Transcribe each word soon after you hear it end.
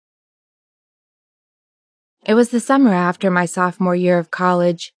It was the summer after my sophomore year of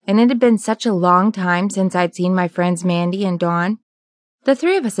college, and it had been such a long time since I'd seen my friends Mandy and Dawn. The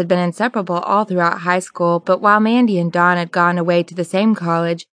three of us had been inseparable all throughout high school, but while Mandy and Dawn had gone away to the same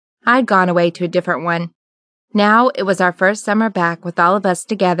college, I'd gone away to a different one. Now it was our first summer back with all of us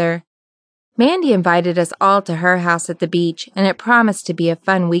together. Mandy invited us all to her house at the beach, and it promised to be a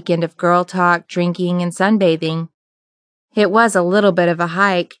fun weekend of girl talk, drinking, and sunbathing. It was a little bit of a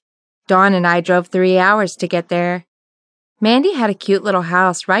hike. Dawn and I drove 3 hours to get there. Mandy had a cute little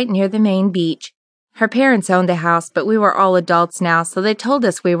house right near the main beach. Her parents owned the house, but we were all adults now, so they told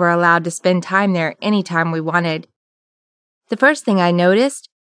us we were allowed to spend time there any time we wanted. The first thing I noticed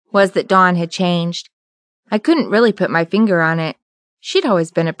was that Dawn had changed. I couldn't really put my finger on it. She'd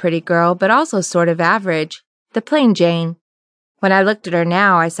always been a pretty girl, but also sort of average, the plain Jane. When I looked at her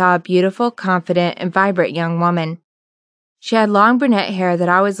now, I saw a beautiful, confident, and vibrant young woman. She had long brunette hair that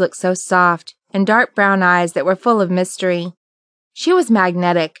always looked so soft, and dark brown eyes that were full of mystery. She was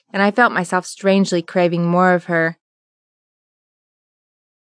magnetic, and I felt myself strangely craving more of her.